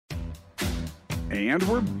And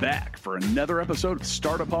we're back for another episode of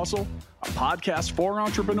Startup Hustle, a podcast for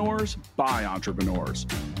entrepreneurs by entrepreneurs.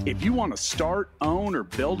 If you want to start, own, or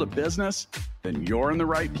build a business, then you're in the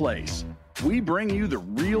right place. We bring you the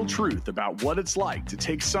real truth about what it's like to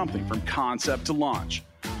take something from concept to launch.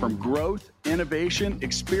 From growth, innovation,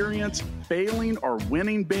 experience, failing, or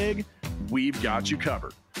winning big, we've got you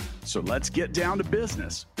covered. So let's get down to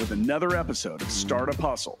business with another episode of Startup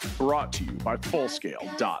Hustle, brought to you by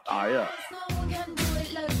Fullscale.io.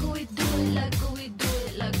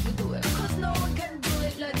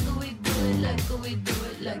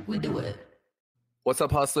 What's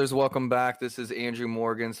up, hustlers? Welcome back. This is Andrew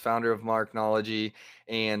Morgans, founder of Marknology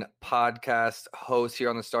and podcast host here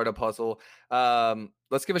on the Startup Hustle.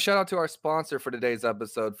 Let's give a shout out to our sponsor for today's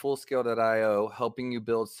episode, Fullscale.io, helping you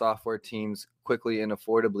build software teams quickly and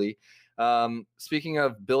affordably. Speaking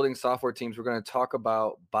of building software teams, we're going to talk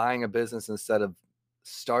about buying a business instead of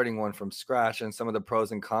starting one from scratch and some of the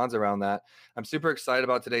pros and cons around that. I'm super excited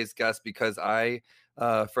about today's guest because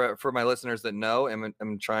for my listeners that know,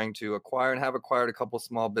 I'm trying to acquire and have acquired a couple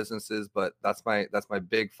small businesses, but that's my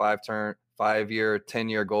big 5-year,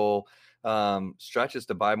 10-year goal stretch is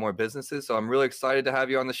to buy more businesses. So I'm really excited to have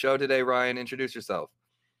you on the show today, Ryan. Introduce yourself.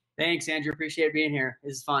 Thanks, Andrew. Appreciate being here.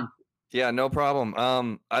 This is fun. Yeah, no problem.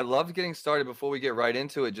 I love getting started before we get right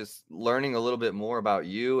into it, just learning a little bit more about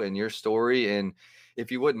you and your story. And if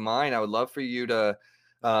you wouldn't mind, I would love for you to,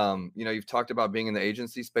 you've talked about being in the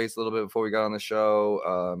agency space a little bit before we got on the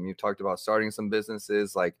show. You've talked about starting some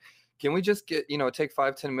businesses. Like, can we just get, take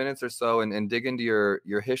 5-10 minutes or so and dig into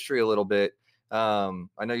your history a little bit?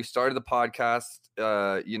 I know you started the podcast,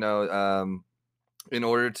 in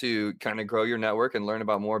order to kind of grow your network and learn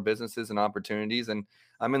about more businesses and opportunities. And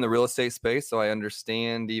I'm in the real estate space, so I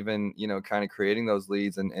understand even, kind of creating those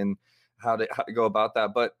leads and how to go about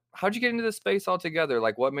that. But how'd you get into this space altogether?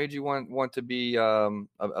 Like, what made you want to be a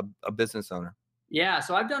business owner? Yeah,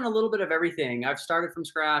 so I've done a little bit of everything. I've started from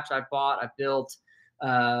scratch. I've bought, I've built,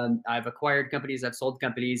 I've acquired companies, I've sold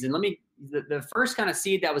companies. And the first kind of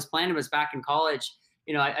seed that was planted was back in college.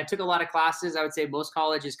 I took a lot of classes. I would say most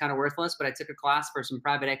college is kind of worthless, but I took a class for some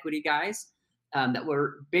private equity guys that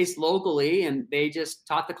were based locally, and they just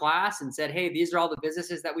taught the class and said, hey, these are all the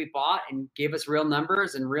businesses that we bought, and gave us real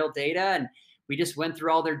numbers and real data. And we just went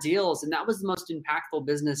through all their deals. And that was the most impactful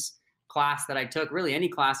business class that I took, really any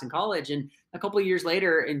class in college. And a couple of years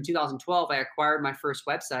later, in 2012, I acquired my first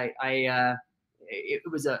website. It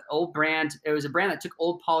was an old brand. It was a brand that took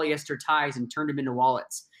old polyester ties and turned them into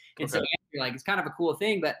wallets. And so it's kind of a cool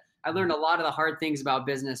thing, but I learned a lot of the hard things about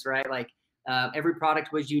business, right? Like every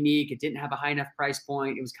product was unique. It didn't have a high enough price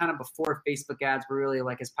point. It was kind of before Facebook ads were really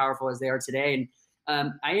like as powerful as they are today.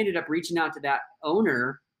 And I ended up reaching out to that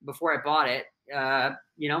owner before I bought it,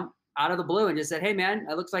 out of the blue, and just said, hey man,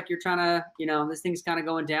 it looks like you're trying to, this thing's kind of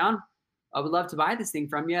going down. I would love to buy this thing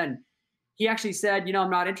from you. And he actually said, I'm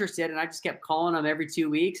not interested. And I just kept calling him every 2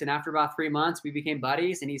 weeks. And after about 3 months, we became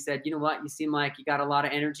buddies. And he said, you know what, you seem like you got a lot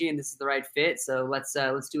of energy and this is the right fit. So let's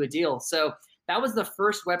do a deal. So that was the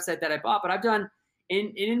first website that I bought. But I've done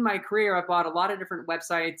in my career, I've bought a lot of different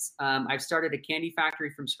websites. I've started a candy factory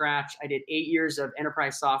from scratch. I did 8 years of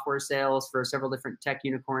enterprise software sales for several different tech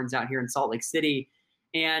unicorns out here in Salt Lake City.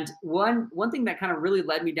 And one thing that kind of really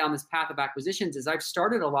led me down this path of acquisitions is I've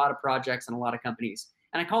started a lot of projects and a lot of companies.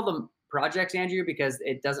 And I call them projects, Andrew, because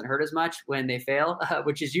it doesn't hurt as much when they fail,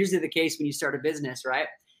 which is usually the case when you start a business, right?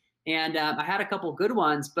 And I had a couple good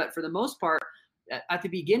ones, but for the most part, at the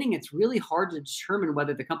beginning, it's really hard to determine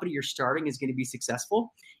whether the company you're starting is going to be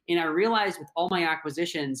successful. And I realized with all my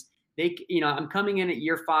acquisitions, I'm coming in at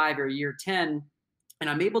year 5 or year 10, and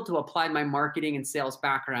I'm able to apply my marketing and sales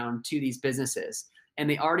background to these businesses. And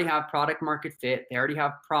they already have product market fit, they already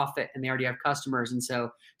have profit, and they already have customers. And so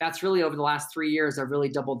that's really over the last 3 years, I've really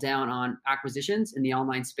doubled down on acquisitions in the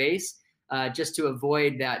online space, just to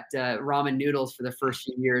avoid that ramen noodles for the first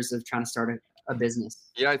few years of trying to start a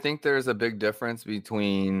business. Yeah, I think there's a big difference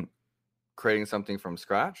between creating something from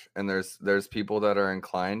scratch, and there's people that are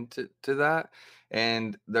inclined to that,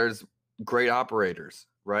 and there's great operators,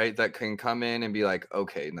 right, that can come in and be like,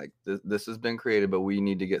 okay, like this has been created, but we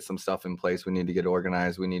need to get some stuff in place. We need to get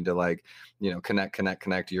organized. We need to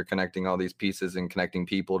connect. You're connecting all these pieces and connecting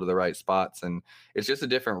people to the right spots. And it's just a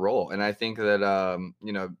different role. And I think that,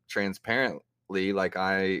 transparently, like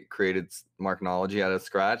I created Marknology out of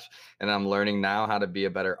scratch, and I'm learning now how to be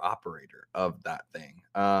a better operator of that thing.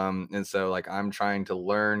 And so like, I'm trying to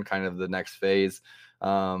learn kind of the next phase,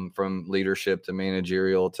 from leadership to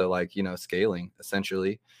managerial to scaling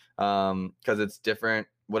essentially. Cause it's different.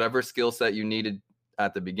 Whatever skill set you needed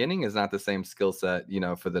at the beginning is not the same skill set,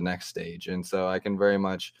 for the next stage. And so I can very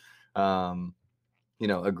much,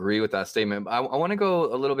 agree with that statement. I want to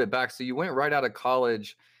go a little bit back. So you went right out of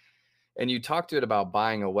college and you talked to it about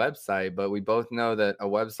buying a website, but we both know that a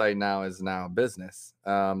website now is now a business.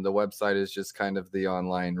 The website is just kind of the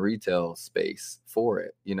online retail space for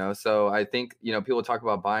it, So I think, people talk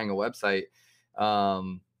about buying a website,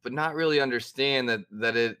 but not really understand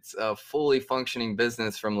that it's a fully functioning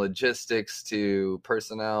business from logistics to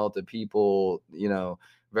personnel to people.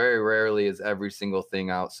 Very rarely is every single thing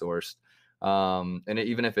outsourced. And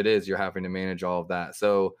even if it is, you're having to manage all of that.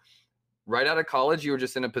 So right out of college, you were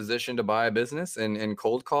just in a position to buy a business and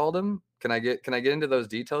cold called them. Can I get into those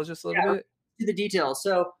details just a little bit? To the details.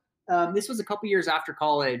 So this was a couple years after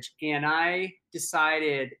college, and I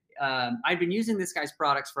decided I'd been using this guy's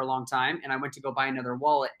products for a long time, and I went to go buy another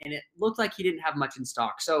wallet, and it looked like he didn't have much in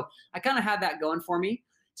stock. So I kind of had that going for me.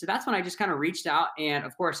 So that's when I just kind of reached out, and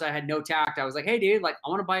of course I had no tact. I was like, "Hey, dude, I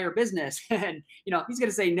want to buy your business," and he's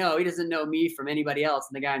gonna say no. He doesn't know me from anybody else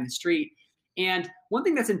and the guy in the street. And one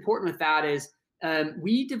thing that's important with that is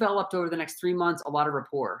we developed over the next 3 months a lot of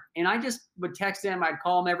rapport. And I just would text him. I'd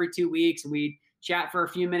call him every 2 weeks, and we'd chat for a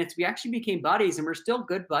few minutes. We actually became buddies, and we're still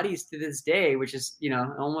good buddies to this day, which is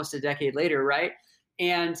almost a decade later, right?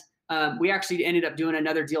 And we actually ended up doing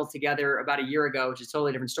another deal together about a year ago, which is a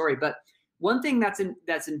totally different story. But one thing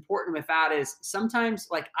that's important with that is sometimes,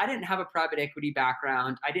 I didn't have a private equity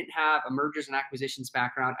background. I didn't have a mergers and acquisitions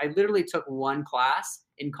background. I literally took one class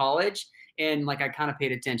in college, and I kind of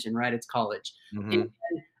paid attention, right? It's college. Mm-hmm. And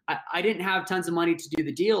I didn't have tons of money to do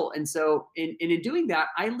the deal. And so in doing that,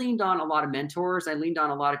 I leaned on a lot of mentors. I leaned on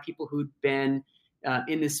a lot of people who'd been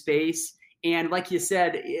in this space. And like you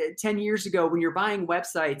said, 10 years ago, when you're buying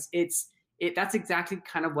websites, that's exactly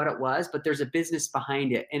kind of what it was, but there's a business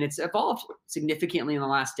behind it. And it's evolved significantly in the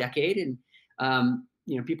last decade. And,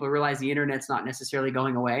 people realize the internet's not necessarily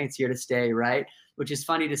going away. It's here to stay, right? Which is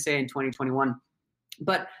funny to say in 2021.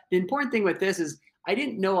 But the important thing with this is I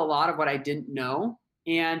didn't know a lot of what I didn't know.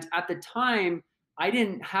 And at the time, I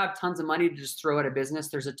didn't have tons of money to just throw at a business.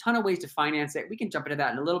 There's a ton of ways to finance it. We can jump into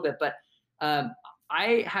that in a little bit, but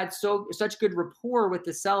I had such good rapport with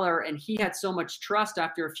the seller, and he had so much trust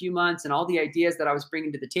after a few months and all the ideas that I was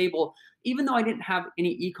bringing to the table. Even though I didn't have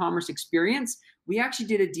any e-commerce experience, we actually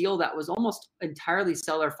did a deal that was almost entirely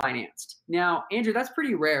seller financed. Now, Andrew, that's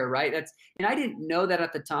pretty rare, right? And I didn't know that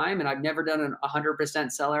at the time, and I've never done a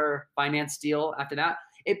 100% seller finance deal after that.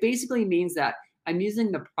 It basically means that I'm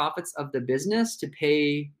using the profits of the business to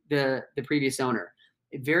pay the previous owner.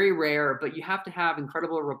 Very rare, but you have to have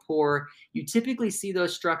incredible rapport. You typically see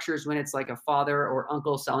those structures when it's like a father or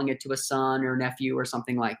uncle selling it to a son or nephew or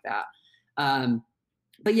something like that.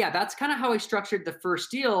 But yeah, that's kind of how I structured the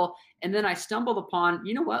first deal. And then I stumbled upon,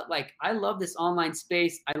 I love this online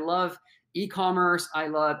space. I love e-commerce. I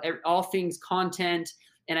love all things content.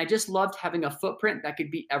 And I just loved having a footprint that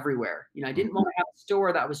could be everywhere. I didn't want to have a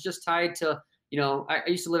store that was just tied to, I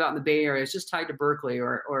used to live out in the Bay Area. It's just tied to Berkeley,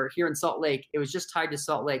 or here in Salt Lake. It was just tied to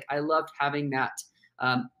Salt Lake. I loved having that.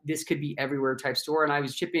 This could be everywhere type store. And I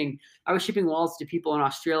was shipping wallets to people in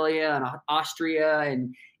Australia and Austria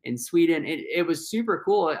and in Sweden. It was super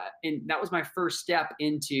cool. And that was my first step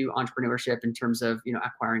into entrepreneurship in terms of,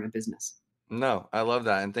 acquiring a business. No, I love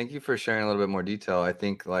that. And thank you for sharing a little bit more detail. I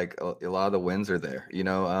think a lot of the wins are there,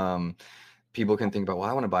 people can think about, well,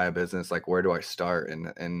 I want to buy a business. Where do I start?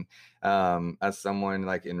 And as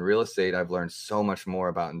someone in real estate, I've learned so much more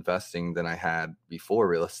about investing than I had before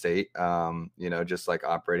real estate. Just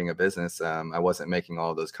operating a business. I wasn't making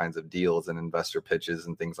all those kinds of deals and investor pitches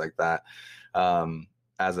and things like that.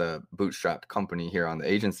 As a bootstrapped company here on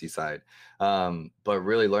the agency side. But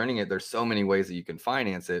really learning it, there's so many ways that you can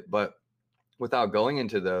finance it. But without going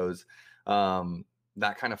into those,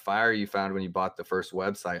 that kind of fire you found when you bought the first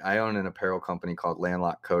website. I own an apparel company called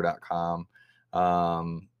landlockco.com.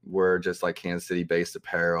 We're just Kansas City based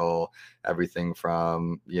apparel, everything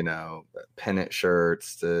from, pennant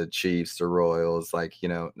shirts to Chiefs to Royals,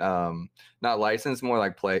 not licensed,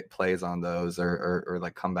 more plays on those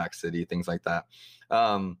or Comeback City, things like that.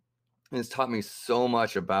 It's taught me so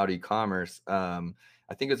much about e-commerce. I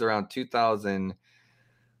think it's around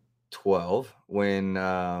 2012 when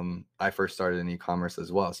I first started in e-commerce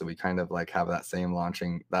as well. So we kind of have that same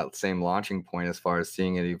launching point as far as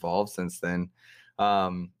seeing it evolve since then.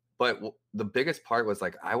 But the biggest part was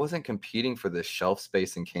I wasn't competing for this shelf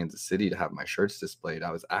space in Kansas City to have my shirts displayed.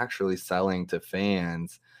 I was actually selling to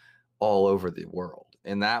fans all over the world.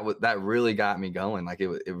 And that really got me going.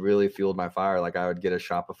 It really fueled my fire. I would get a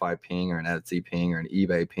Shopify ping or an Etsy ping or an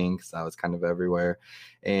eBay ping because I was kind of everywhere.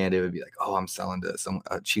 And it would be oh, I'm selling to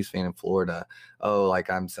a Chiefs fan in Florida. Oh,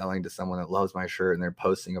 I'm selling to someone that loves my shirt and they're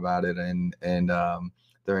posting about it. And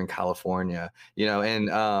they're in California,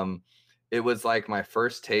 and it was like my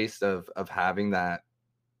first taste of having that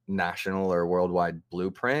national or worldwide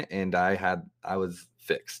blueprint, and I was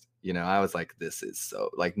fixed. I was like, this is so,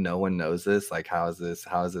 like, no one knows this. Like, how is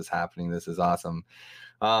this happening? This is awesome.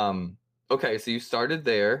 Okay, so you started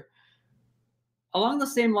there. Along the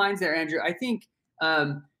same lines there, Andrew, I think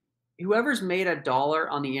whoever's made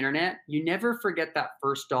 $1 on the internet, you never forget that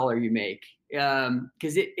first dollar you make,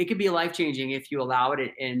 because it could be life-changing if you allow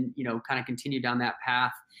it and kind of continue down that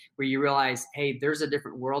path where you realize, hey, there's a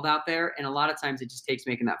different world out there, and a lot of times it just takes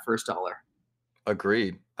making that first dollar.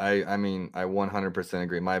 Agreed. I mean, I 100%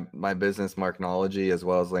 agree. My business, Marknology, as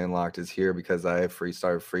well as Landlocked, is here because I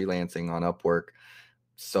started freelancing on Upwork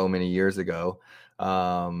so many years ago.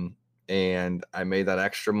 And I made that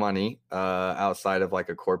extra money outside of like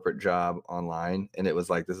a corporate job online. And it was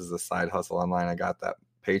like, this is a side hustle online. I got that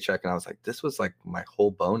paycheck and I was like, this was like my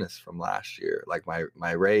whole bonus from last year, like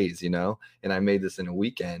my raise, and I made this in a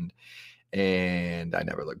weekend and I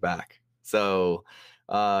never looked back. So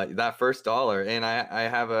that first dollar, and I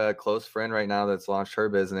have a close friend right now that's launched her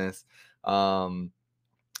business.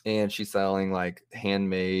 And she's selling like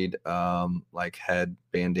handmade like head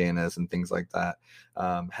bandanas and things like that.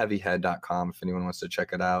 Heavyhead.com if anyone wants to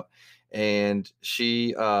check it out. And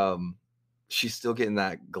she's still getting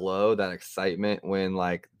that glow, that excitement when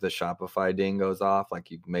like the Shopify ding goes off,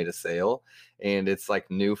 like you've made a sale, and it's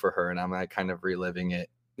like new for her. And I'm like kind of reliving it,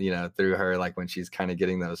 through her, like when she's kind of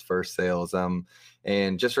getting those first sales.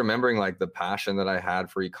 And just remembering like the passion that I had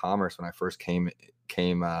for e-commerce when I first came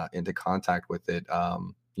into contact with it.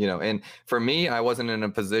 And for me, I wasn't in a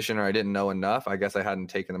position, or I didn't know enough. I guess I hadn't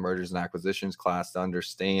taken the mergers and acquisitions class to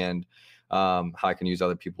understand how I can use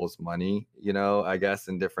other people's money, I guess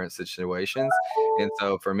in different situations. And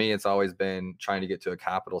so for me, it's always been trying to get to a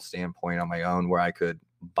capital standpoint on my own where I could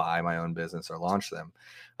buy my own business or launch them.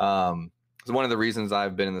 So one of the reasons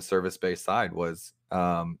I've been in the service-based side was,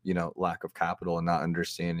 lack of capital and not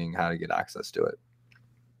understanding how to get access to it.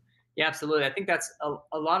 Yeah, absolutely. I think that's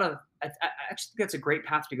a lot of, I actually think that's a great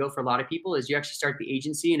path to go for a lot of people, is you actually start the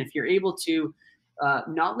agency. And if you're able to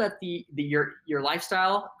not let your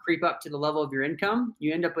lifestyle creep up to the level of your income,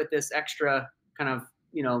 you end up with this extra kind of,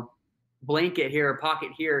 blanket here, or pocket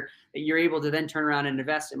here, that you're able to then turn around and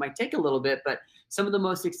invest. It might take a little bit, but some of the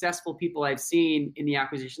most successful people I've seen in the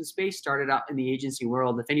acquisition space started out in the agency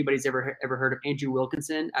world. If anybody's ever heard of Andrew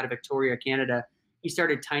Wilkinson out of Victoria, Canada, he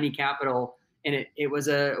started Tiny Capital, and it was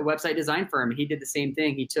a website design firm. He did the same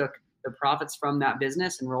thing. He took the profits from that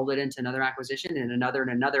business and rolled it into another acquisition and another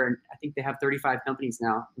and another. And I think they have 35 companies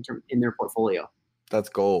now in their portfolio. That's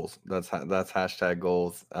goals. That's hashtag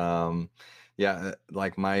goals. Yeah,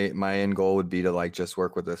 like my end goal would be to like just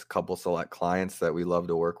work with this couple select clients that we love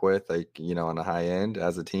to work with, like, on a high end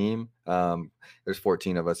as a team. There's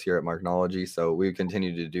 14 of us here at Marknology, so we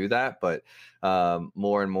continue to do that, but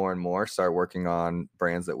more and more and more start working on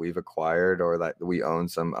brands that we've acquired or that we own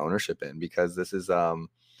some ownership in, because this is a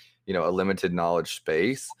limited knowledge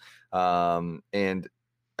space. And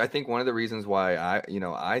I think one of the reasons why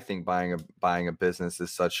I think buying a business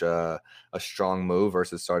is such a strong move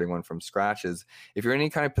versus starting one from scratch is if you're in any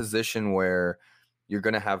kind of position where you're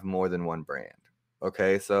going to have more than one brand.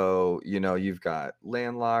 Okay. So, you've got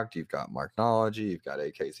Landlocked, you've got Marknology, you've got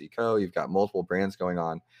AKC Co, you've got multiple brands going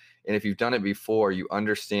on. And if you've done it before, you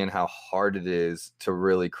understand how hard it is to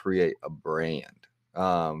really create a brand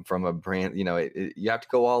from a brand. You have to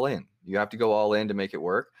go all in. You have to go all in to make it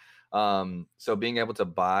work. So being able to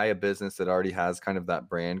buy a business that already has kind of that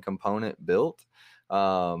brand component built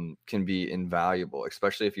can be invaluable,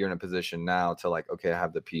 especially if you're in a position now to like, okay, I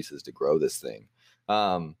have the pieces to grow this thing.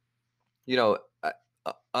 Not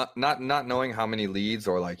knowing how many leads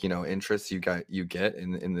or like, interests you get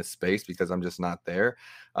in this space, because I'm just not there.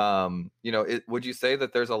 Would you say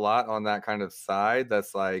that there's a lot on that kind of side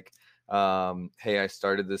that's like, hey, I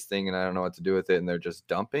started this thing and I don't know what to do with it, and they're just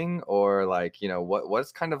dumping, or like,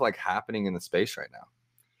 what's kind of like happening in the space right now?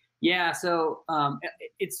 Yeah. So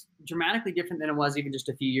it's dramatically different than it was even just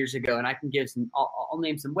a few years ago. And I can give I'll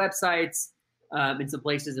name some websites and some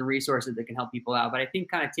places and resources that can help people out. But I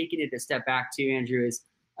think kind of taking it a step back too, Andrew, is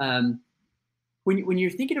when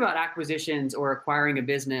you're thinking about acquisitions or acquiring a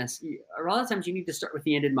business, a lot of times you need to start with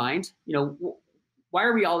the end in mind. Why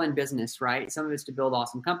are we all in business, right? Some of it's to build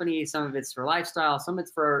awesome companies. Some of it's for lifestyle. Some of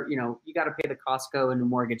it's for, you got to pay the Costco and the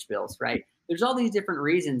mortgage bills, right? There's all these different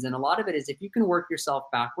reasons. And a lot of it is if you can work yourself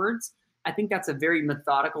backwards, I think that's a very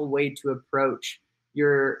methodical way to approach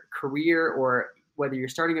your career, or whether you're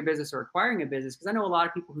starting a business or acquiring a business. Because I know a lot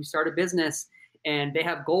of people who start a business and they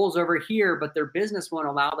have goals over here, but their business won't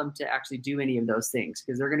allow them to actually do any of those things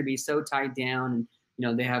because they're going to be so tied down and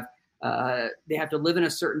they have to live in a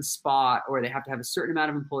certain spot, or they have to have a certain amount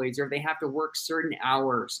of employees, or they have to work certain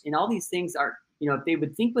hours. And all these things are, if they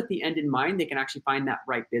would think with the end in mind, they can actually find that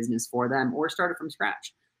right business for them or start it from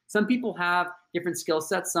scratch. Some people have different skill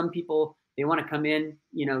sets. Some people, they want to come in,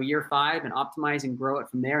 year 5 and optimize and grow it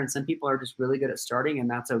from there. And some people are just really good at starting, and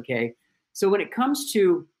that's okay. So when it comes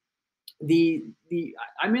to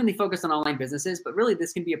I'm mainly focused on online businesses, but really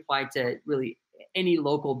this can be applied to really any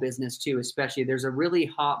local business too. Especially, there's a really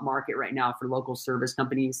hot market right now for local service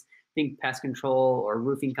companies. Think pest control or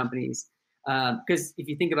roofing companies. Because if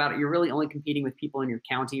you think about it, you're really only competing with people in your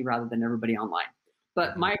county rather than everybody online.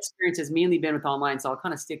 But my experience has mainly been with online, so I'll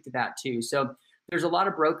kind of stick to that too. So there's a lot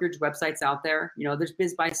of brokerage websites out there. There's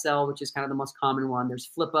Biz Buy Sell, which is kind of the most common one.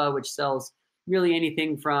 There's Flippa, which sells really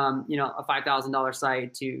anything from a $5,000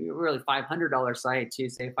 site to really $500 site to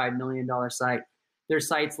say $5 million site. There's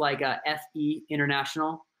sites like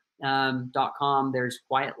FEinternational.com. There's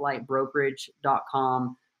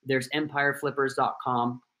QuietLightBrokerage.com. There's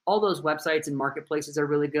EmpireFlippers.com. All those websites and marketplaces are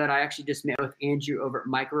really good. I actually just met with Andrew over at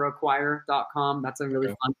MicroAcquire.com. That's a really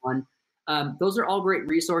fun one. Those are all great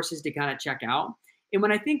resources to kind of check out. And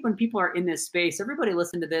when people are in this space, everybody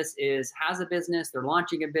listening to this has a business, they're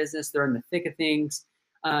launching a business, they're in the thick of things.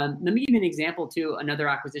 Let me give you an example too. Another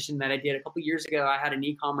acquisition that I did a couple of years ago. I had an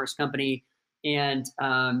e-commerce company, and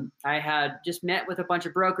I had just met with a bunch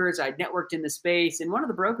of brokers. I'd networked in the space, and one of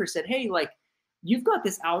the brokers said, "Hey, you've got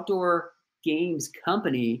this outdoor games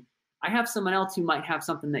company. I have someone else who might have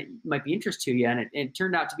something that might be interest to you." And it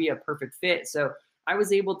turned out to be a perfect fit. So I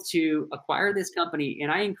was able to acquire this company, and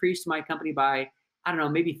I increased my company by,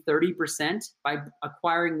 maybe 30% by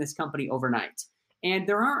acquiring this company overnight. And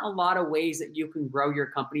there aren't a lot of ways that you can grow your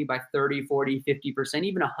company by 30, 40, 50%,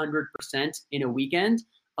 even 100% in a weekend,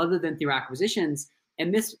 other than through acquisitions.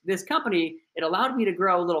 And this company, it allowed me to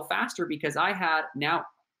grow a little faster because I had now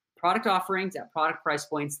product offerings at product price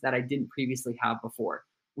points that I didn't previously have before.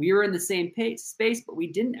 We were in the same space, but we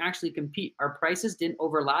didn't actually compete. Our prices didn't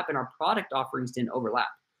overlap, and our product offerings didn't overlap.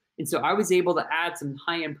 And so I was able to add some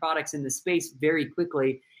high-end products in the space very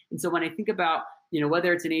quickly. And so when I think about,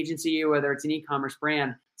 whether it's an agency or whether it's an e-commerce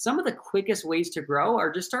brand, some of the quickest ways to grow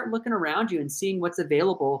are just start looking around you and seeing what's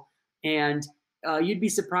available. And you'd be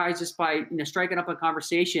surprised just by, striking up a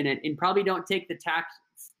conversation, and probably don't take the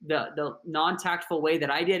non-tactful way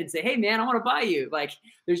that I did and say, "Hey man, I want to buy you."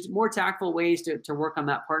 There's more tactful ways to work on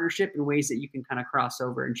that partnership, and ways that you can kind of cross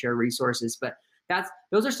over and share resources. But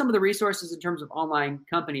those are some of the resources in terms of online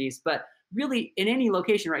companies. But really, in any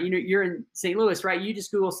location, right? You're in St. Louis, right? You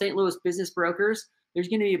just Google St. Louis business brokers. There's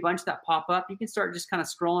going to be a bunch that pop up. You can start just kind of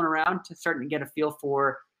scrolling around to start to get a feel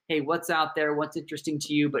for, hey, what's out there, what's interesting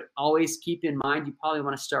to you. But always keep in mind, you probably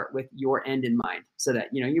want to start with your end in mind, so that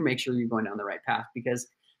you make sure you're going down the right path. Because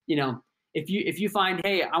if you find,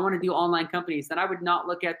 hey, I want to do online companies, then I would not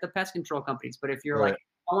look at the pest control companies. But if you're right,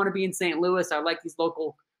 I want to be in St. Louis, I like these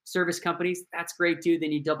local service companies, that's great too.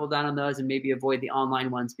 Then you double down on those and maybe avoid the online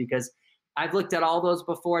ones, because I've looked at all those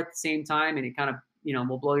before at the same time, and it kind of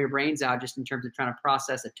will blow your brains out just in terms of trying to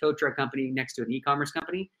process a tow truck company next to an e-commerce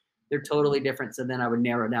company. They're totally different. So then I would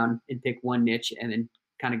narrow down and pick one niche and then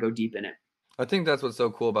kind of go deep in it. I think that's what's so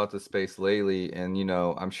cool about the space lately. And,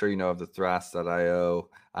 I'm sure of the Thras.io,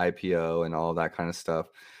 IPO, and all of that kind of stuff.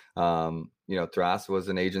 Thras was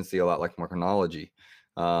an agency a lot like Markenology.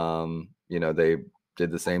 They did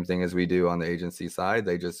the same thing as we do on the agency side.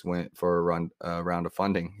 They just went for a round of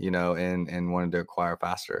funding, and wanted to acquire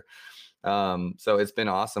faster. So it's been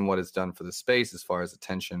awesome what it's done for the space as far as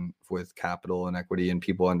attention with capital and equity, and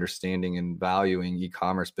people understanding and valuing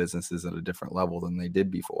e-commerce businesses at a different level than they did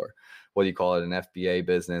before. Whether you call it an FBA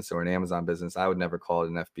business or an Amazon business, I would never call it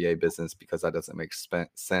an FBA business, because that doesn't make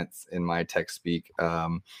sense in my tech speak.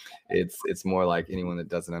 It's more like anyone that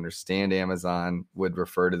doesn't understand Amazon would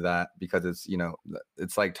refer to that, because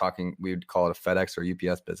it's like talking, we would call it a FedEx or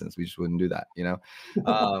UPS business. We just wouldn't do that,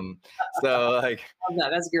 So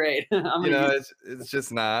that's great. It's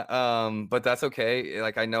just not, but that's okay.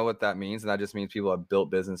 I know what that means. And that just means people have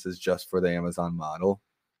built businesses just for the Amazon model.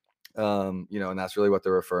 And that's really what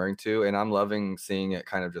they're referring to. And I'm loving seeing it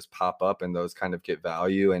kind of just pop up and those kind of get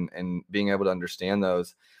value and being able to understand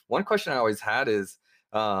those. One question I always had is,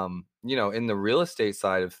 in the real estate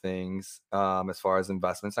side of things, as far as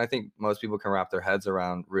investments, I think most people can wrap their heads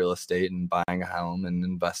around real estate and buying a home and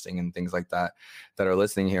investing and things like that are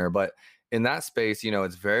listening here. But in that space,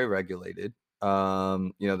 it's very regulated.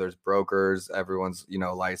 There's brokers, everyone's,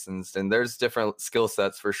 licensed, and there's different skill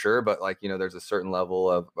sets for sure. But there's a certain level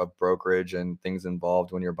of brokerage and things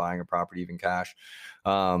involved when you're buying a property, even cash.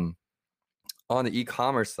 On the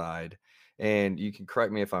e-commerce side, and you can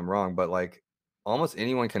correct me if I'm wrong, but almost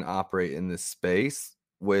anyone can operate in this space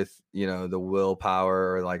with, the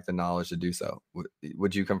willpower or like the knowledge to do so.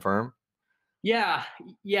 Would you confirm? Yeah,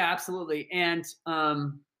 yeah, absolutely. And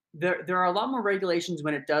there are a lot more regulations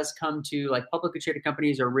when it does come to like publicly traded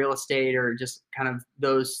companies or real estate or just kind of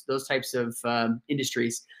those types of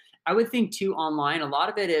industries. I would think too online. A lot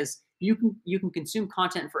of it is you can consume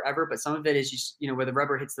content forever, but some of it is just where the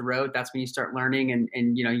rubber hits the road. That's when you start learning,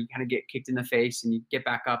 and you kind of get kicked in the face, and you get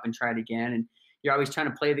back up and try it again. And you're always trying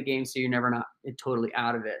to play the game, so you're never not totally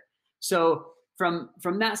out of it. So from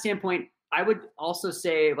that standpoint, I would also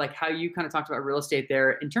say, like how you kind of talked about real estate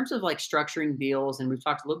there, in terms of like structuring deals, and we've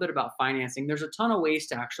talked a little bit about financing, there's a ton of ways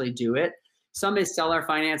to actually do it. Some is seller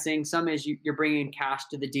financing. Some is you're bringing cash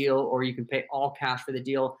to the deal, or you can pay all cash for the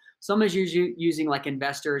deal. Some is using like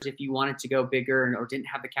investors if you wanted to go bigger or didn't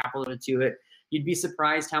have the capital to do it. You'd be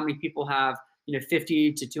surprised how many people have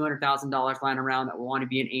 $50,000 to $200,000 lying around that will want to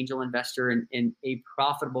be an angel investor in a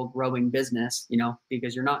profitable, growing business.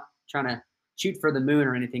 Because you're not trying to shoot for the moon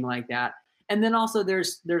or anything like that. And then also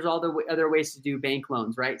there's all the other ways to do bank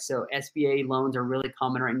loans, right? So SBA loans are really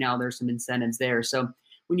common right now. There's some incentives there. So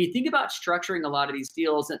when you think about structuring a lot of these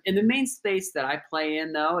deals, and the main space that I play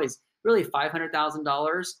in though is really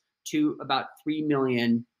 $500,000 to about $3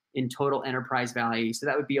 million in total enterprise value. So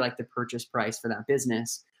that would be like the purchase price for that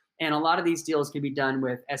business. And a lot of these deals can be done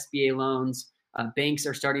with SBA loans. Banks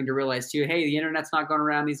are starting to realize too, hey, the internet's not going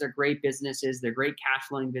around. These are great businesses. They're great cash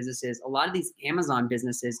flowing businesses. A lot of these Amazon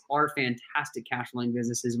businesses are fantastic cash flowing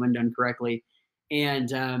businesses when done correctly.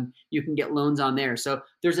 And you can get loans on there. So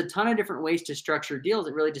there's a ton of different ways to structure deals.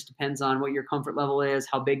 It really just depends on what your comfort level is,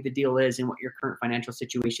 how big the deal is, and what your current financial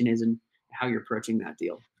situation is and how you're approaching that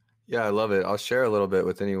deal. Yeah, I love it. I'll share a little bit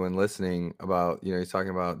with anyone listening about, he's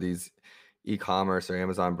talking about these e-commerce or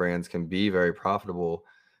Amazon brands can be very profitable.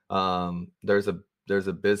 There's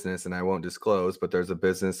a business, and I won't disclose, but there's a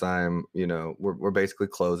business we're basically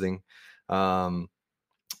closing. And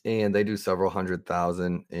they do several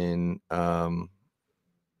 100,000 in,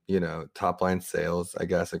 top line sales, I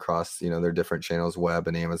guess, across, their different channels, web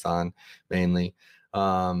and Amazon mainly.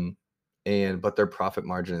 But their profit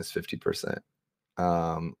margin is 50%.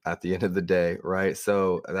 At the end of the day, right?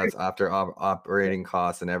 So that's after operating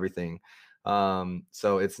costs and everything.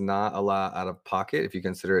 So it's not a lot out of pocket if you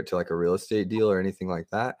consider it to like a real estate deal or anything like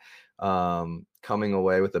that. Coming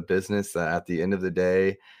away with a business that at the end of the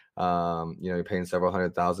day, you're paying several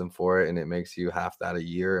 100,000 for it, and it makes you half that a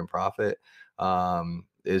year in profit,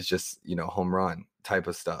 is just, home run type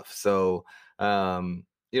of stuff. So,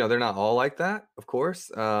 they're not all like that, of course.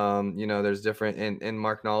 There's different in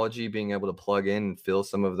Marknology, being able to plug in and fill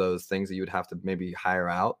some of those things that you would have to maybe hire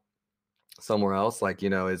out somewhere else, like,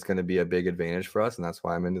 is going to be a big advantage for us. And that's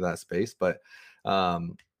why I'm into that space. But,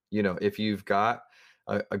 if you've got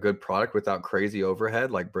a good product without crazy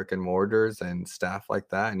overhead, like brick and mortars and staff like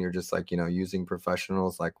that, and you're just like, using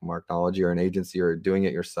professionals like Marknology or an agency or doing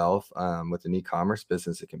it yourself, with an e-commerce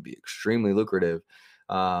business, it can be extremely lucrative.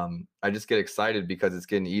 I just get excited because it's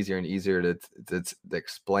getting easier and easier to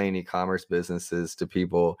explain e-commerce businesses to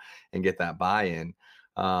people and get that buy-in.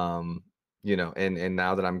 And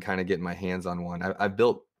now that I'm kind of getting my hands on one, I've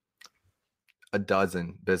built a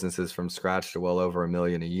dozen businesses from scratch to well over $1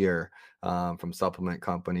 million a year, from supplement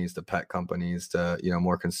companies to pet companies to,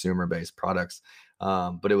 more consumer-based products.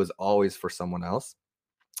 But it was always for someone else.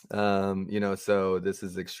 So this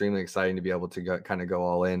is extremely exciting to be able to kind of go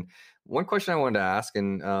all in. One question I wanted to ask,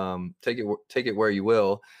 and take it where you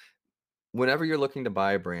will. Whenever you're looking to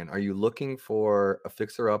buy a brand, are you looking for a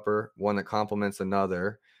fixer-upper, one that complements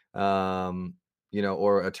another,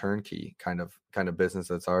 or a turnkey kind of business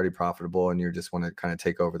that's already profitable and you just want to kind of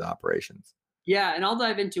take over the operations? Yeah, and I'll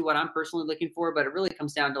dive into what I'm personally looking for, but it really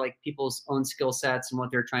comes down to like people's own skill sets and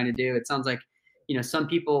what they're trying to do. It sounds like some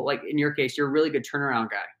people, like in your case, you're a really good turnaround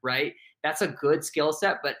guy, right? That's a good skill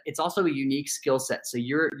set, but it's also a unique skill set. So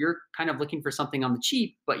you're kind of looking for something on the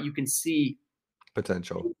cheap, but you can see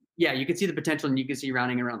potential. Yeah, you can see the potential, and you can see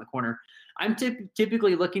rounding around the corner. I'm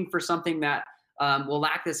typically looking for something that will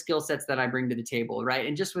lack the skill sets that I bring to the table, right?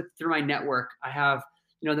 And just through my network, I have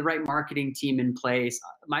the right marketing team in place.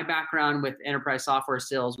 My background with enterprise software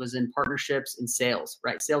sales was in partnerships and sales,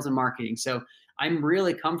 right? Sales and marketing. So I'm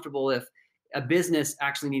really comfortable if a business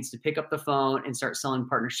actually needs to pick up the phone and start selling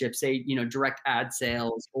partnerships, say, direct ad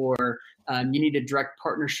sales, or you need a direct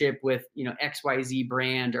partnership with, XYZ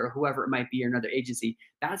brand or whoever it might be, or another agency.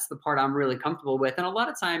 That's the part I'm really comfortable with. And a lot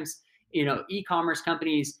of times, e-commerce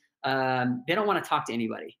companies, they don't want to talk to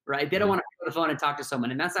anybody, right? They don't want to pick up the phone and talk to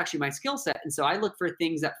someone. And that's actually my skill set. And so I look for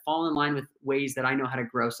things that fall in line with ways that I know how to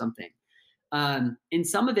grow something. In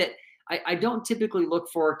some of it, I don't typically look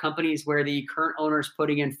for companies where the current owner is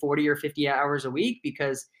putting in 40 or 50 hours a week,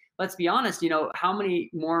 because let's be honest, how many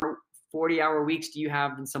more 40-hour weeks do you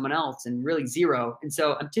have than someone else? And really zero. And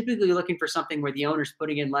so I'm typically looking for something where the owner's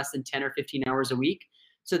putting in less than 10 or 15 hours a week,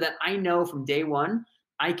 so that I know from day one,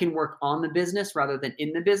 I can work on the business rather than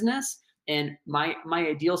in the business. And my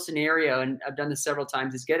ideal scenario, and I've done this several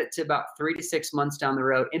times, is get it to about 3 to 6 months down the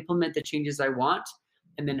road, implement the changes I want,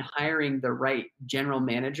 and then hiring the right general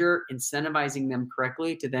manager, incentivizing them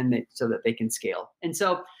correctly so that they can scale. And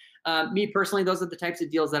so me personally, those are the types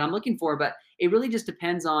of deals that I'm looking for, but it really just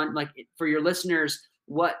depends on, like, for your listeners,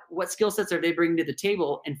 what skill sets are they bringing to the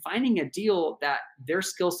table, and finding a deal that their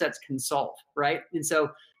skill sets can solve, right? And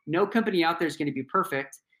so no company out there is going to be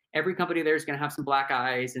perfect. Every company there is going to have some black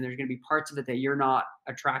eyes, and there's going to be parts of it that you're not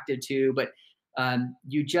attracted to, but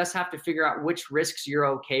you just have to figure out which risks you're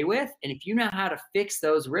okay with. And if you know how to fix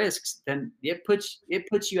those risks, then it puts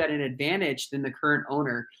you at an advantage than the current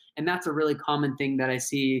owner. And that's a really common thing that I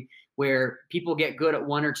see, where people get good at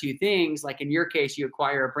one or two things. Like in your case, you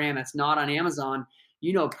acquire a brand that's not on Amazon.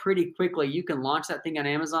 Pretty quickly you can launch that thing on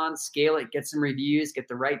Amazon, scale it, get some reviews, get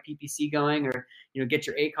the right PPC going, or get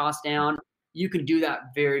your ACoS down. You can do that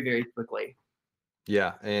very, very quickly.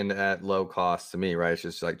 Yeah, and at low cost to me, right? It's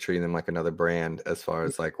just like treating them like another brand as far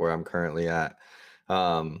as like where I'm currently at.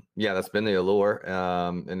 Yeah, that's been the allure.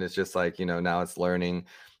 And it's just like, now it's learning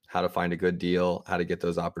how to find a good deal, how to get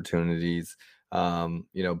those opportunities.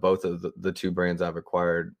 Both of the two brands I've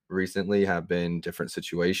acquired recently have been different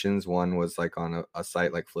situations. One was like on a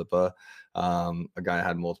site like Flippa. A guy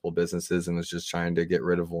had multiple businesses and was just trying to get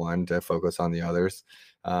rid of one to focus on the others.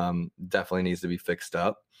 Definitely needs to be fixed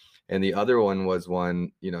up. And the other one was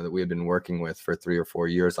one, that we had been working with for 3 or 4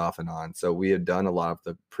 years off and on. So we had done a lot of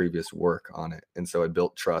the previous work on it. And so it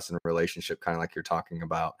built trust and relationship, kind of like you're talking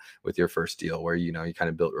about with your first deal, where, you kind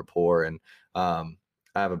of built rapport. And I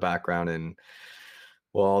have a background in,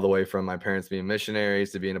 all the way from my parents being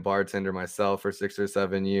missionaries to being a bartender myself for 6 or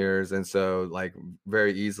 7 years. And so like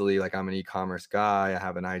very easily, like I'm an e-commerce guy. I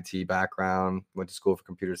have an IT background, went to school for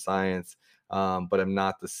computer science. But I'm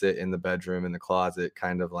not the sit in the bedroom, in the closet,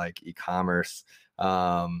 kind of like e-commerce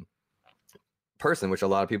person, which a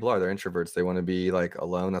lot of people are. They're introverts. They want to be like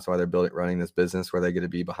alone. That's why they're running this business where they get to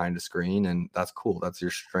be behind a screen, and that's cool. That's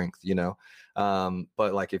your strength,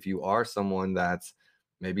 But like if you are someone that's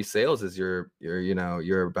maybe sales is your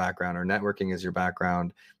background, or networking is your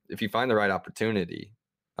background, if you find the right opportunity,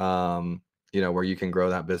 where you can grow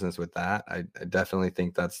that business with that, I definitely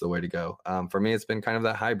think that's the way to go. For me, it's been kind of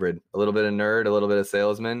that hybrid, a little bit of nerd, a little bit of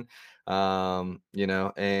salesman, and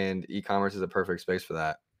e-commerce is a perfect space for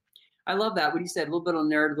that. I love that. When you said a little bit of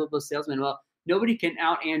nerd, a little bit of salesman, well, nobody can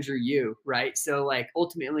out Andrew you, right? So like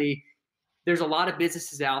ultimately there's a lot of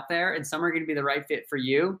businesses out there, and some are going to be the right fit for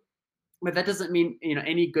you. But that doesn't mean,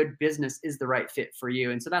 any good business is the right fit for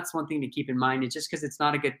you. And so that's one thing to keep in mind, is just because it's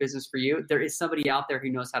not a good business for you, there is somebody out there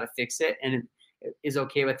who knows how to fix it and is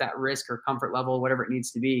okay with that risk or comfort level, whatever it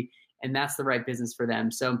needs to be. And that's the right business for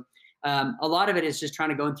them. So a lot of it is just trying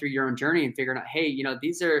to go through your own journey and figuring out, hey,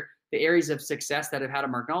 these are the areas of success that I've had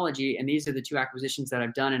at Marknology, and these are the 2 acquisitions that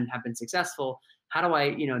I've done and have been successful. How do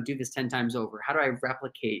I, do this 10 times over? How do I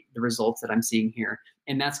replicate the results that I'm seeing here?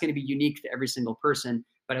 And that's going to be unique to every single person.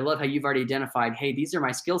 But I love how you've already identified, hey, these are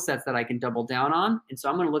my skill sets that I can double down on. And so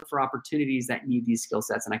I'm going to look for opportunities that need these skill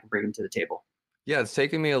sets, and I can bring them to the table. Yeah, it's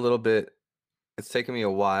taken me a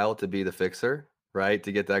while to be the fixer, right?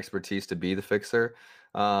 To get the expertise to be the fixer.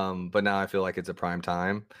 But now I feel like it's a prime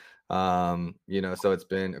time. So it's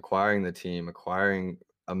been acquiring the team, acquiring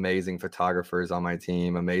amazing photographers on my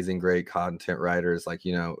team, amazing, great content writers. Like,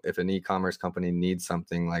 if an e-commerce company needs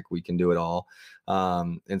something, like we can do it all.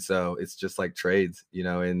 And so it's just like trades,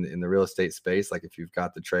 in the real estate space. Like if you've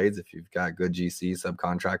got the trades, if you've got good GC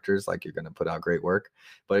subcontractors, like you're going to put out great work,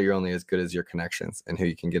 but you're only as good as your connections and who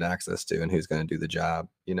you can get access to and who's going to do the job,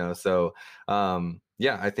 So,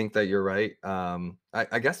 yeah, I think that you're right.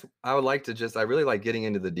 I guess I would like to I really like getting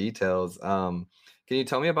into the details. Can you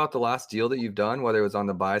tell me about the last deal that you've done, whether it was on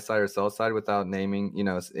the buy side or sell side, without naming,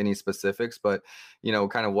 any specifics, but,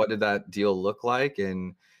 kind of what did that deal look like,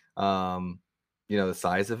 and, the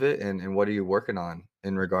size of it, and what are you working on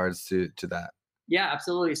in regards to that? Yeah,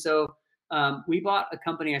 absolutely. So we bought a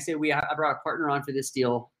company. I brought a partner on for this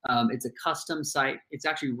deal. It's a custom site. It's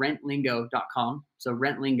actually rentlingo.com. So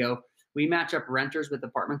Rentlingo. We match up renters with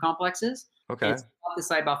apartment complexes. Okay. It's bought the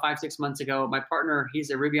site about 5-6 months ago. My partner, he's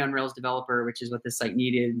a Ruby on Rails developer, which is what this site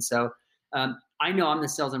needed. And so I know I'm the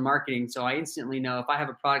sales and marketing. So I instantly know if I have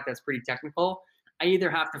a product that's pretty technical, I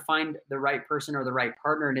either have to find the right person or the right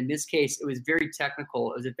partner. And in this case, it was very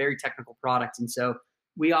technical. It was a very technical product. And so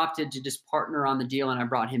we opted to just partner on the deal, and I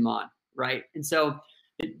brought him on, right? And so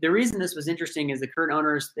the reason this was interesting is the current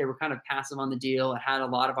owners, they were kind of passive on the deal. It had a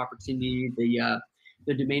lot of opportunity.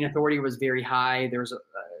 The domain authority was very high. There was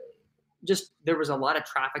a lot of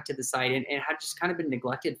traffic to the site, and it had just kind of been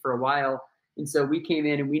neglected for a while. And so we came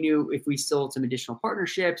in and we knew if we sold some additional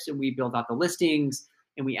partnerships and we built out the listings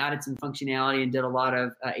and we added some functionality and did a lot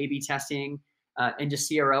of A/B testing and just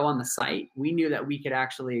CRO on the site, we knew that we could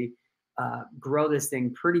actually grow this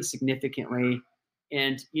thing pretty significantly.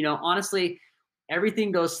 And, honestly,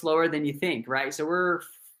 everything goes slower than you think, right? So we're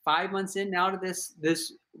 5 months in now to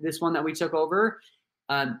this one that we took over.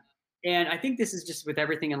 And I think this is just with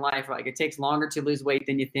everything in life, like it takes longer to lose weight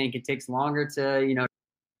than you think. It takes longer to,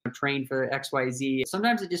 train for XYZ.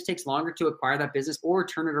 Sometimes it just takes longer to acquire that business or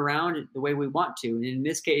turn it around the way we want to. And in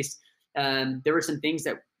this case, there were some things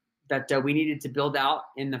that we needed to build out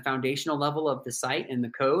in the foundational level of the site and the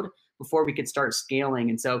code before we could start scaling.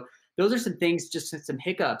 And so those are some things, just some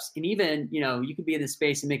hiccups. And even, you could be in this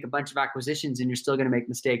space and make a bunch of acquisitions and you're still going to make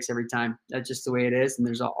mistakes every time. That's just the way it is. And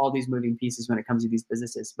there's all these moving pieces when it comes to these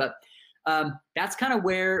businesses. But that's kind of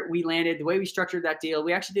where we landed. The way we structured that deal,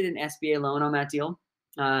 we actually did an SBA loan on that deal.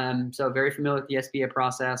 So very familiar with the SBA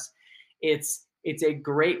process. It's a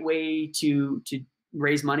great way to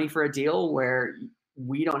raise money for a deal where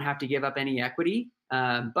we don't have to give up any equity.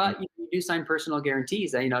 But you do sign personal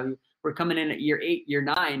guarantees that, we're coming in at year 8, year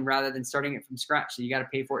 9, rather than starting it from scratch. So you got to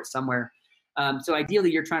pay for it somewhere. So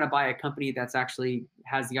ideally you're trying to buy a company that's actually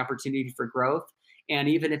has the opportunity for growth. And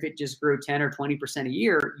even if it just grew 10 or 20% a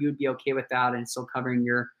year, you'd be okay with that and still covering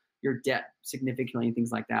your debt significantly and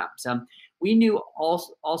things like that. So we knew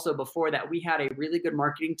also before that we had a really good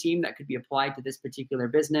marketing team that could be applied to this particular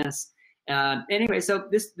business. Anyway, so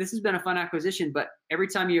this has been a fun acquisition, but every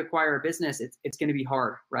time you acquire a business, it's going to be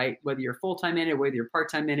hard, right? Whether you're full-time in it, whether you're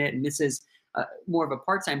part-time in it, and this is more of a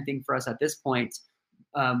part-time thing for us at this point.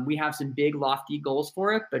 We have some big lofty goals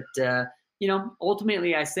for it, but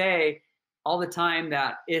ultimately I say all the time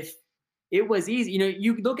that if it was easy,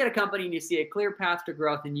 you look at a company and you see a clear path to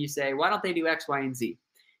growth and you say, why don't they do X, Y, and Z?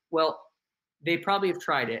 Well, they probably have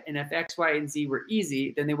tried it. And if X, Y, and Z were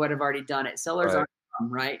easy, then they would have already done it. Sellers aren't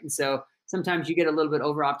dumb, right? And so sometimes you get a little bit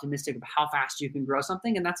over optimistic of how fast you can grow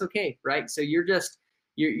something, and that's okay, right? So you're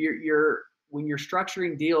when you're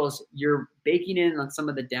structuring deals, you're baking in on some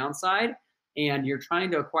of the downside, and you're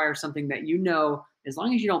trying to acquire something that as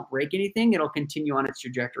long as you don't break anything, it'll continue on its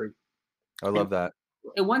trajectory. I love that.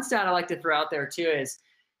 And one stat I like to throw out there too is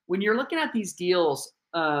when you're looking at these deals,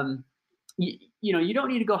 you don't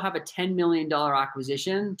need to go have a $10 million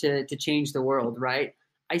acquisition to change the world, right?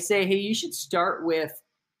 I say, hey, you should start with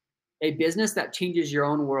a business that changes your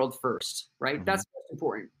own world first, right? Mm-hmm. That's most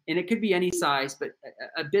important. And it could be any size, but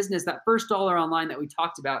a business, that first dollar online that we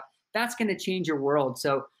talked about, that's going to change your world.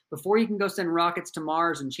 So before you can go send rockets to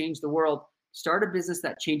Mars and change the world, start a business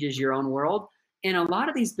that changes your own world. And a lot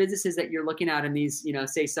of these businesses that you're looking at in these,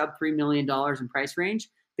 say sub $3 million in price range,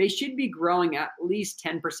 they should be growing at least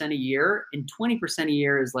 10% a year, and 20% a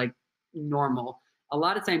year is like normal. A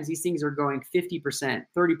lot of times these things are growing 50%,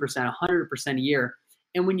 30%, 100% a year.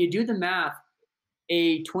 And when you do the math,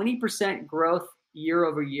 a 20% growth year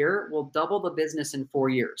over year will double the business in 4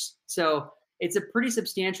 years. So it's a pretty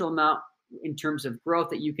substantial amount in terms of growth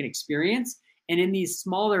that you can experience. And in these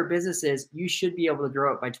smaller businesses, you should be able to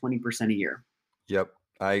grow it by 20% a year. Yep.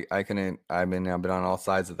 I've been on all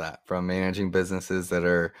sides of that, from managing businesses that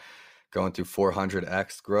are going through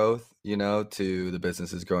 400x growth, to the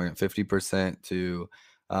businesses growing at 50% to,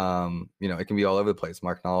 it can be all over the place.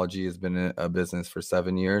 Marknology has been a business for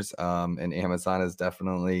 7 years, and Amazon has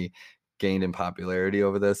definitely gained in popularity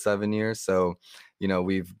over those 7 years. So,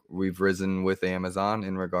 we've risen with Amazon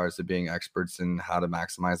in regards to being experts in how to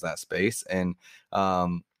maximize that space. And,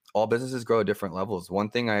 all businesses grow at different levels. One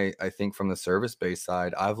thing I think from the service-based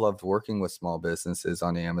side, I've loved working with small businesses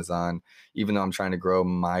on Amazon, even though I'm trying to grow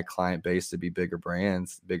my client base to be bigger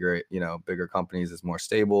brands, bigger companies is more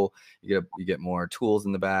stable. You get more tools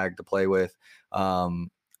in the bag to play with.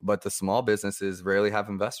 But the small businesses rarely have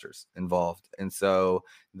investors involved. And so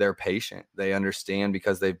they're patient. They understand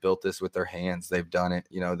because they've built this with their hands. They've done it.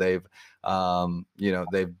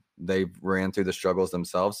 They've ran through the struggles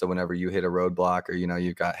themselves. So whenever you hit a roadblock or,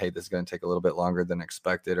 you've got, hey, this is going to take a little bit longer than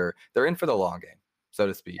expected, or they're in for the long game, so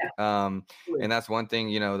to speak. Yeah. And that's one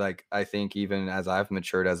thing, I think even as I've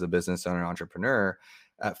matured as a business owner and entrepreneur,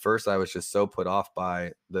 at first I was just so put off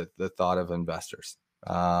by the thought of investors.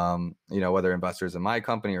 Whether investors in my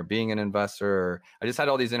company or being an investor, or I just had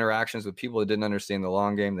all these interactions with people that didn't understand the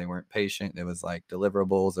long game. They weren't patient. It was like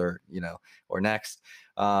deliverables or next.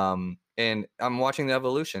 And I'm watching the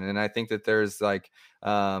evolution. And I think that there's like,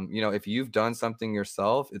 if you've done something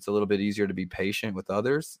yourself, it's a little bit easier to be patient with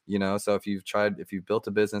others, so if you've built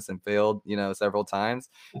a business and failed, several times,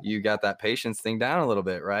 you got that patience thing down a little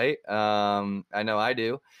bit, right? I know I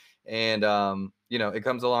do. And, it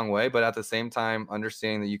comes a long way, but at the same time,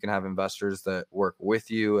 understanding that you can have investors that work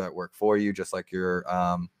with you, that work for you, just like your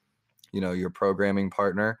programming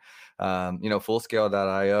partner.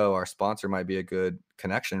 Fullscale.io, our sponsor, might be a good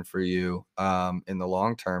connection for you in the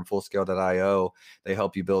long term. Fullscale.io, they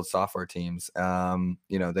help you build software teams.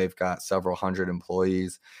 They've got several hundred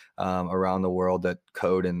employees around the world that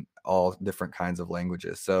code in all different kinds of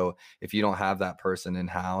languages. So if you don't have that person in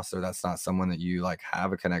house, or that's not someone that you like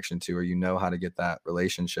have a connection to, or how to get that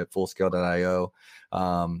relationship, Fullscale.io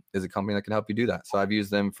is a company that can help you do that. So I've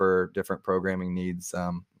used them for different programming needs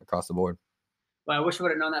across the board. Well, I wish I would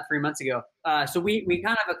have known that 3 months ago. So we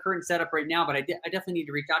kind of have a current setup right now, but I definitely need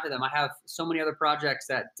to reach out to them. I have so many other projects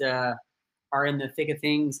that are in the thick of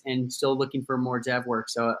things and still looking for more dev work.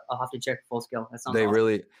 So I'll have to check Fullscale. That sounds awesome.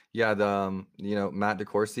 Really, yeah. Matt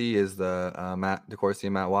DeCoursey is Matt DeCoursey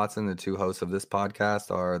and Matt Watson, the two hosts of this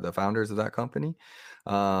podcast, are the founders of that company.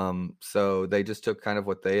 So they just took kind of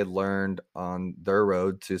what they had learned on their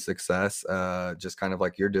road to success, just kind of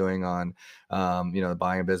like you're doing on, the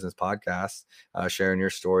Buying a Business podcast, sharing your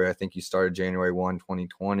story. I think you started January 1,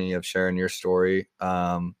 2020 of sharing your story,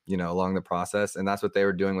 along the process. And that's what they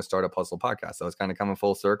were doing with Startup Hustle podcast. So it's kind of coming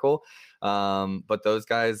full circle. But those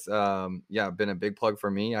guys, have been a big plug for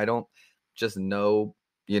me. I don't just know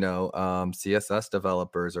CSS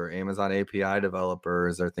developers or Amazon API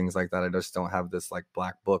developers or things like that. I just don't have this like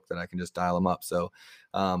black book that I can just dial them up. So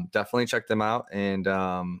definitely check them out. And,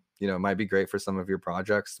 it might be great for some of your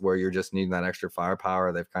projects where you're just needing that extra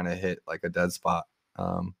firepower. They've kind of hit like a dead spot.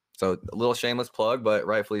 So a little shameless plug, but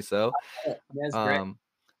rightfully so. That's great.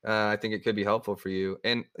 I think it could be helpful for you.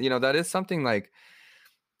 And, that is something like,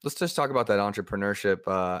 let's just talk about that entrepreneurship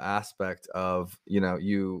aspect of,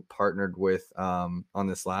 you partnered with on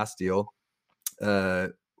this last deal.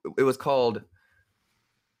 It was called,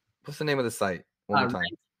 what's the name of the site? One more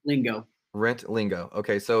time. Rent Lingo.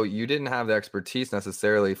 Okay. So you didn't have the expertise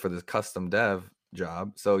necessarily for the custom dev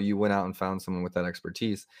job. So you went out and found someone with that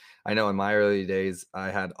expertise. I know in my early days, I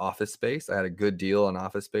had office space. I had a good deal on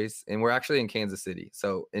office space, and we're actually in Kansas City.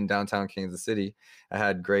 So in downtown Kansas City, I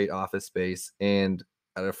had great office space and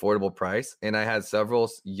at an affordable price. And I had several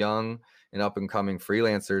young and up and coming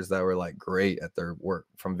freelancers that were like great at their work,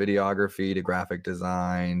 from videography to graphic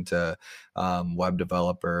design to web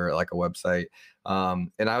developer, like a website.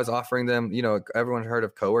 And I was offering them, everyone heard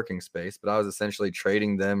of co-working space, but I was essentially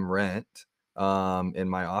trading them rent in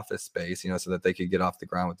my office space, so that they could get off the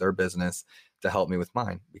ground with their business to help me with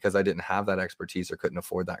mine, because I didn't have that expertise or couldn't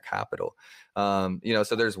afford that capital.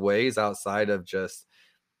 So there's ways outside of just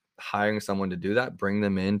hiring someone to do that, bring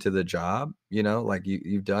them into the job, like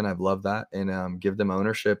you've done. I've loved that. And give them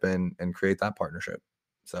ownership and create that partnership.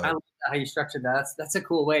 So I love how you structured that. That's a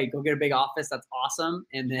cool way. Go get a big office. That's awesome.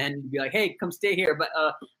 And then be like, hey, come stay here, but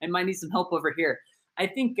I might need some help over here. I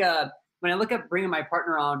think when I look at bringing my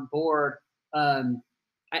partner on board,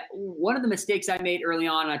 one of the mistakes I made early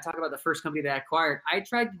on, and I talk about the first company that I acquired, I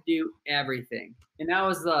tried to do everything. And that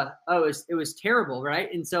was it was terrible,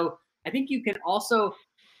 right? And so I think you can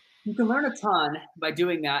learn a ton by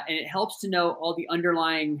doing that, and it helps to know all the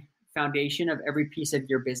underlying foundation of every piece of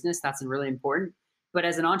your business. That's really important. But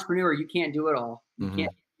as an entrepreneur, you can't do it all. You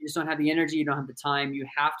just don't have the energy. You don't have the time. You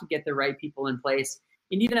have to get the right people in place.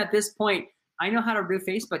 And even at this point, I know how to do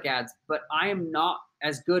Facebook ads, but I am not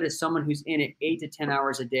as good as someone who's in it 8 to 10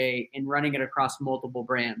 hours a day and running it across multiple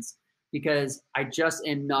brands, because I just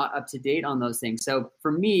am not up to date on those things. So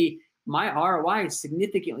for me, my ROI is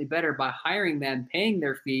significantly better by hiring them, paying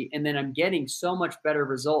their fee, and then I'm getting so much better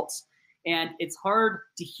results. And it's hard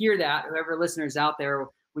to hear that, whoever listeners out there,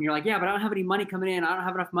 when you're like, yeah, but I don't have any money coming in. I don't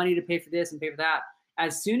have enough money to pay for this and pay for that.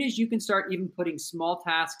 As soon as you can start even putting small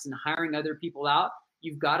tasks and hiring other people out,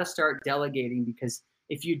 you've got to start delegating, because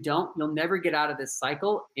if you don't, you'll never get out of this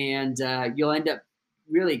cycle, and you'll end up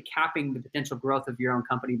really capping the potential growth of your own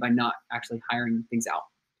company by not actually hiring things out.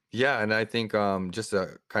 Yeah. And I think just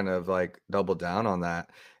to kind of like double down on that,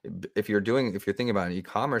 if you're thinking about an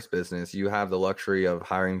e-commerce business, you have the luxury of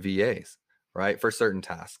hiring VAs, right? For certain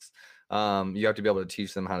tasks. You have to be able to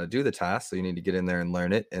teach them how to do the task. So you need to get in there and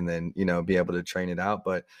learn it, and then, be able to train it out.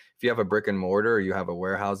 But if you have a brick and mortar, or you have a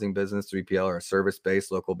warehousing business, 3PL, or a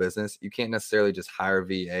service-based local business, you can't necessarily just hire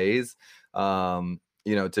VAs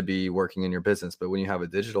to be working in your business. But when you have a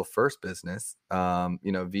digital first business,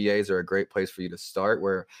 VAs are a great place for you to start,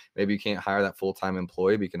 where maybe you can't hire that full-time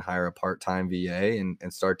employee, but you can hire a part-time VA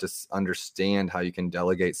and start to understand how you can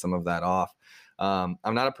delegate some of that off. I'm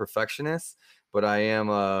not a perfectionist, but I am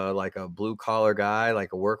like a blue collar guy,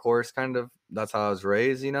 like a workhorse kind of. That's how I was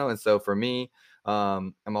raised, and so for me,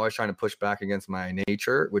 I'm always trying to push back against my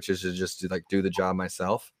nature, which is to just do the job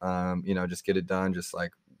myself. Just get it done, just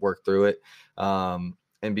like work through it, and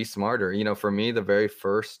be smarter. For me, the very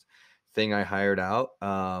first thing I hired out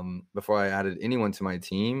before I added anyone to my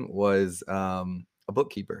team was a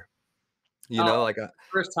bookkeeper.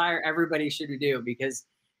 First hire everybody should do, because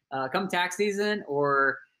come tax season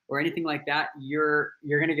or anything like that, you're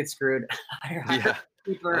gonna get screwed. Yeah.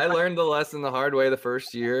 I learned the lesson the hard way the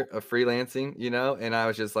first year of freelancing, and I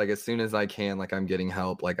was just like, as soon as I can, like, I'm getting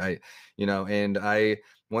help. Like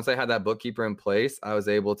once I had that bookkeeper in place, I was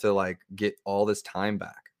able to like get all this time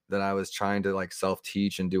back that I was trying to like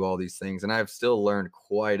self-teach and do all these things. And I've still learned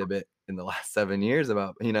quite a bit in the last 7 years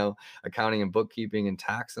about, accounting and bookkeeping and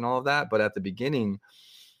tax and all of that. But at the beginning,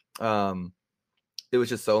 it was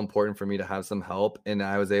just so important for me to have some help. And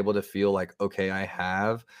I was able to feel like, okay, I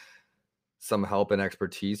have some help and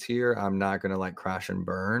expertise here. I'm not going to like crash and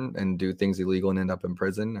burn and do things illegal and end up in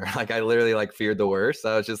prison. Or like, I literally like feared the worst.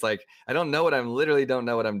 So I was just like, I don't know what nobody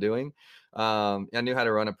doing. I knew how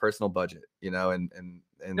to run a personal budget, and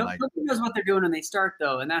nobody knows what they're doing when they start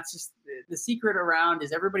though. And that's just the secret around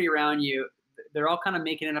is everybody around you, they're all kind of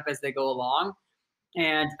making it up as they go along.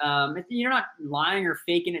 And if you're not lying or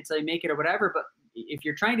faking it till you make it or whatever, but if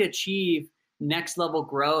you're trying to achieve next level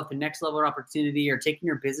growth and next level opportunity, or taking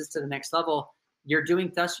your business to the next level, you're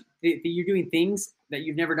doing things that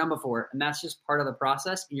you've never done before. And that's just part of the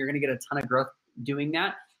process. And you're going to get a ton of growth doing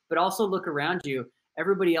that. But also look around you.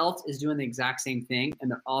 Everybody else is doing the exact same thing,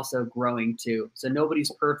 and they're also growing too. So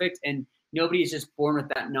nobody's perfect, and nobody is just born with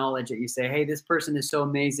that knowledge that you say, hey, this person is so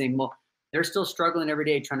amazing. Well, they're still struggling every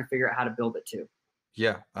day trying to figure out how to build it too.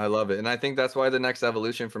 Yeah, I love it. And I think that's why the next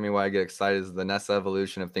evolution for me, why I get excited, is the next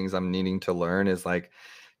evolution of things I'm needing to learn is like,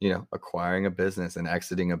 acquiring a business and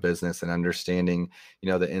exiting a business and understanding,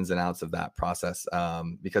 the ins and outs of that process,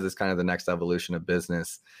 because it's kind of the next evolution of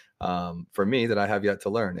business for me that I have yet to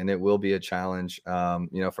learn. And it will be a challenge,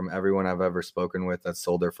 from everyone I've ever spoken with that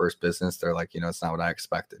sold their first business. They're like, it's not what I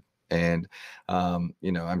expected. And,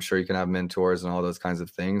 I'm sure you can have mentors and all those kinds of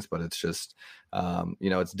things, but it's just,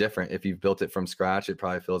 it's different. If you've built it from scratch, it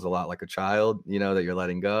probably feels a lot like a child, that you're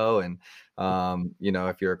letting go. And,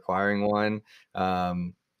 if you're acquiring one,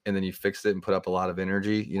 and then you fix it and put up a lot of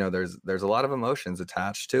energy, there's a lot of emotions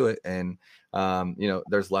attached to it. And,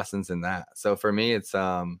 there's lessons in that. So for me, it's,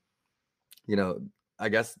 I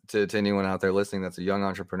guess to anyone out there listening that's a young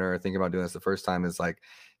entrepreneur thinking about doing this the first time, is like,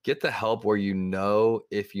 get the help where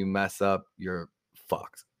if you mess up, you're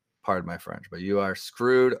fucked. Pardon my French, but you are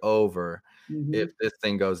screwed over if this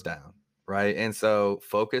thing goes down, right? And so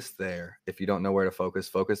focus there. If you don't know where to focus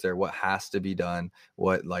there. What has to be done?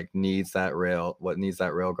 What like needs that rail? What needs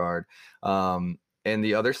that rail guard? And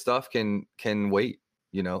the other stuff can wait.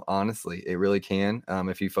 Honestly, it really can.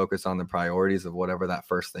 If you focus on the priorities of whatever that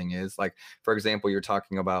first thing is. Like, for example, you're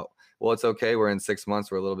talking about, well, it's okay, we're in 6 months,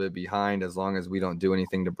 we're a little bit behind, as long as we don't do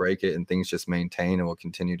anything to break it and things just maintain and will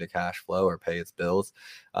continue to cash flow or pay its bills.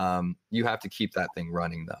 You have to keep that thing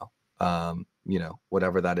running though.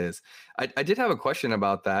 Whatever that is. I did have a question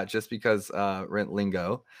about that, just because rent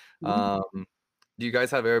lingo. Do you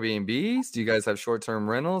guys have Airbnbs? Do you guys have short-term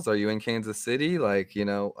rentals? Are you in Kansas City? Like,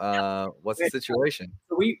 what's the situation?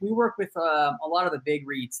 So we work with a lot of the big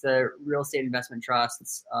REITs, the real estate investment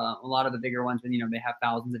trusts, a lot of the bigger ones when, they have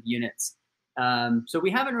thousands of units. So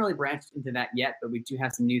we haven't really branched into that yet, but we do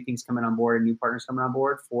have some new things coming on board and new partners coming on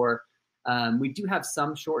board for, we do have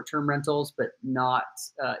some short-term rentals, but not,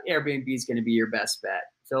 Airbnb is going to be your best bet.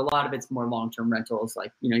 So a lot of it's more long-term rentals.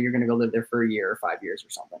 Like, you're going to go live there for a year or 5 years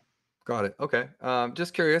or something. Got it. Okay.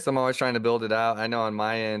 Just curious. I'm always trying to build it out. I know on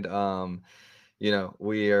my end, for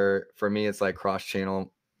me, it's like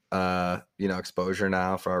cross-channel, exposure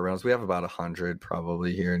now for our rentals. We have about 100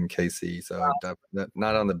 probably here in KC. So wow.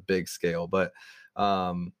 Not on the big scale, but,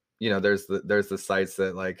 there's the sites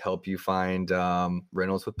that like help you find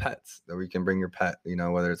rentals with pets, that we can bring your pet,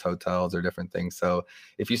 whether it's hotels or different things. So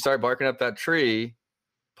if you start barking up that tree,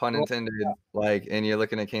 pun intended, and you're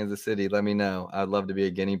looking at Kansas City, let me know. I'd love to be a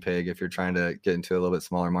guinea pig if you're trying to get into a little bit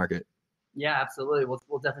smaller market. Yeah, absolutely. We'll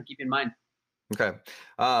definitely keep you in mind. Okay.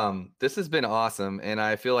 This has been awesome. And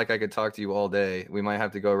I feel like I could talk to you all day. We might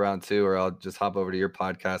have to go around 2, or I'll just hop over to your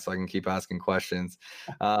podcast so I can keep asking questions.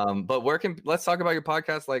 But let's talk about your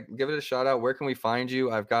podcast. Like, give it a shout out. Where can we find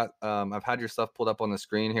you? I've had your stuff pulled up on the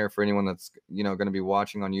screen here for anyone that's, going to be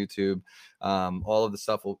watching on YouTube. All of the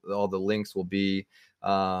stuff, all the links will be,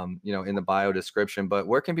 in the bio description. But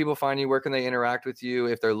where can people find you? Where can they interact with you?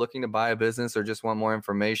 If they're looking to buy a business or just want more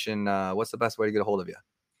information, what's the best way to get a hold of you?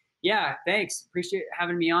 Yeah, thanks. Appreciate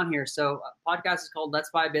having me on here. So podcast is called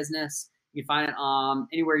Let's Buy Business. You can find it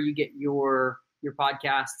anywhere you get your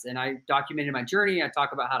podcasts. And I documented my journey. I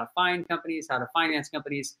talk about how to find companies, how to finance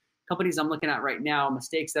companies I'm looking at right now,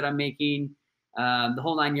 mistakes that I'm making, the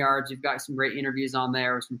whole 9 yards. You've got some great interviews on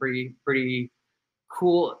there with some pretty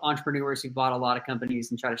cool entrepreneurs who've bought a lot of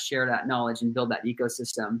companies and try to share that knowledge and build that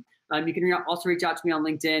ecosystem. You can also reach out to me on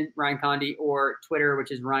LinkedIn, Ryan Condie, or Twitter, which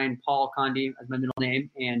is Ryan Paul Condie as my middle name.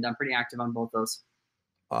 And I'm pretty active on both those.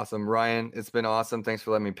 Awesome. Ryan, it's been awesome. Thanks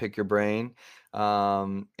for letting me pick your brain.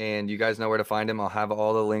 And you guys know where to find him. I'll have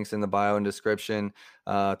all the links in the bio and description.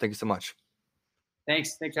 Thank you so much.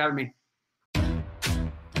 Thanks for having me.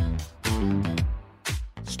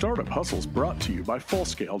 Startup Hustles brought to you by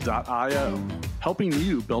Fullscale.io, helping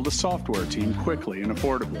you build a software team quickly and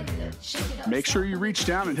affordably. Make sure you reach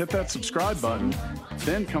down and hit that subscribe button,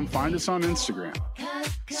 then come find us on Instagram.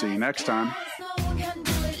 See you next time.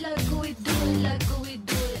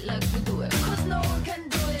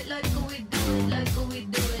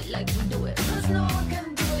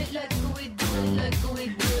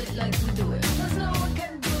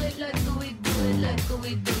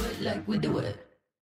 We do it.